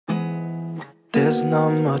There's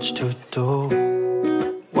not much to do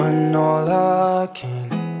when all I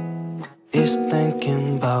can is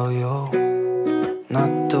thinking about you.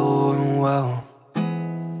 Not doing well,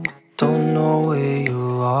 don't know where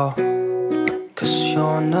you are, 'cause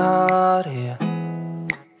you're not here.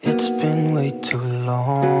 It's been way too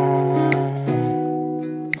long.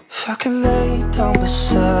 If I could lay down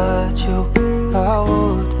beside you, I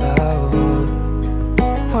would,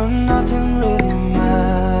 when nothing really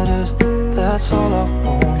matters. That's all I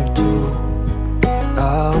wanna do.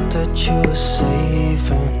 I hope that you are safe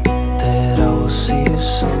and that I will see you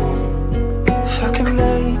soon. If I could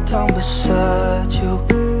lay down beside you,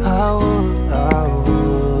 I would, I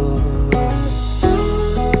would,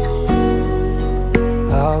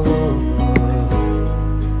 I would,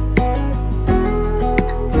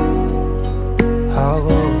 I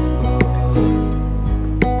would.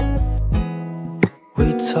 We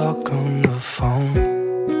talk on the phone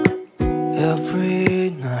every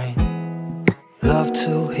night. Love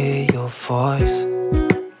to hear your voice.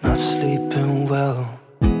 Not sleeping well,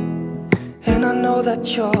 and I know that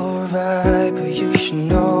you're right, but you should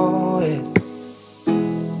know it.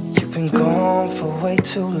 You've been gone for way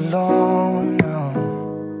too long now.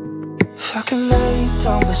 If I could lay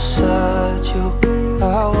down beside you,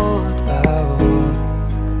 I would,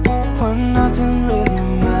 when nothing really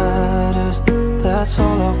matters. That's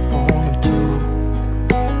all I wanna do.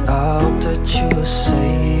 I hope that you are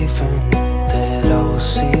safe and that I will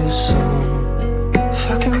see you soon. If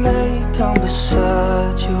I could lay down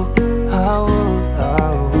beside you, I would,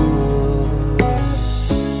 I would.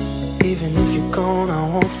 Even if you're gone, I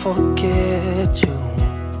won't forget you.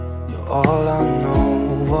 You're all I know,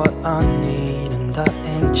 what I need, and that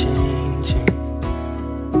ain't changing.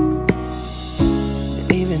 And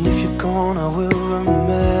even if you're gone, I will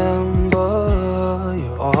remember.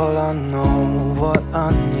 You're all I know, what I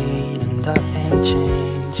need, and that ain't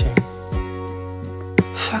changing.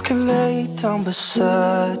 If I could lay down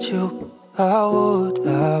beside you, I would,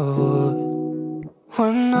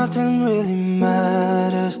 when nothing really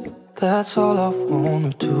matters. That's all I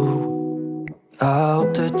wanna do. I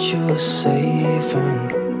hope that you are safe and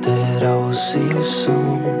that I will see you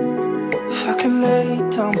soon. If I could lay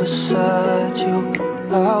down beside you,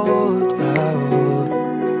 I would,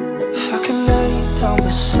 if I could lay down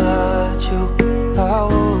beside you, I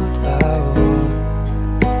would,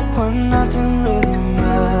 when nothing really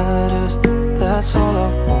matters. That's all I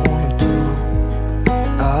wanna do.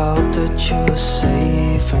 I hope that you are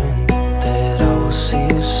safe and that I will see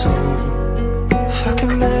you soon. If I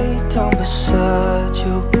could lay down beside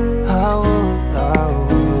you, I would, I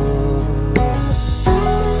would,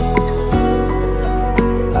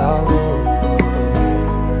 I would.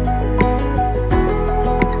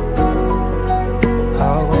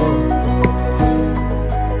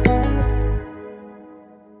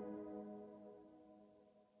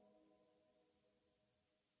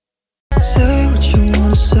 Say what you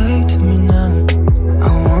wanna say to me now. I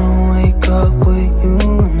wanna wake up with you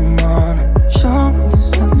in the morning. Show me there's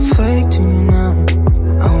nothing fake to me now.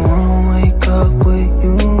 I wanna wake up with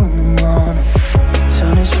you in the morning.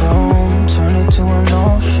 Turn this room, turn it to an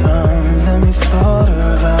ocean. Let me float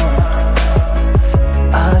around.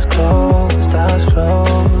 Eyes closed,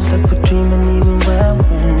 like we're dreaming even when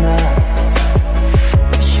we're not.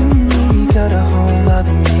 You and me got a whole lot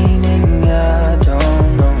of meaning, I don't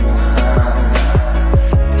know how.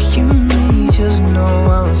 You and me just know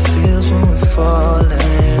how it feels when we're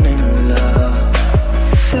falling in love.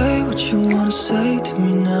 Say what you wanna say to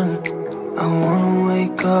me now. I wanna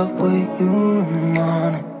wake up with you in the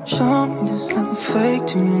morning. Show me there's nothing fake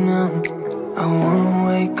to me now. I wanna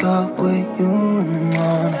wake up with you in the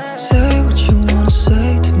morning. Say what you wanna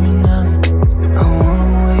say to me now.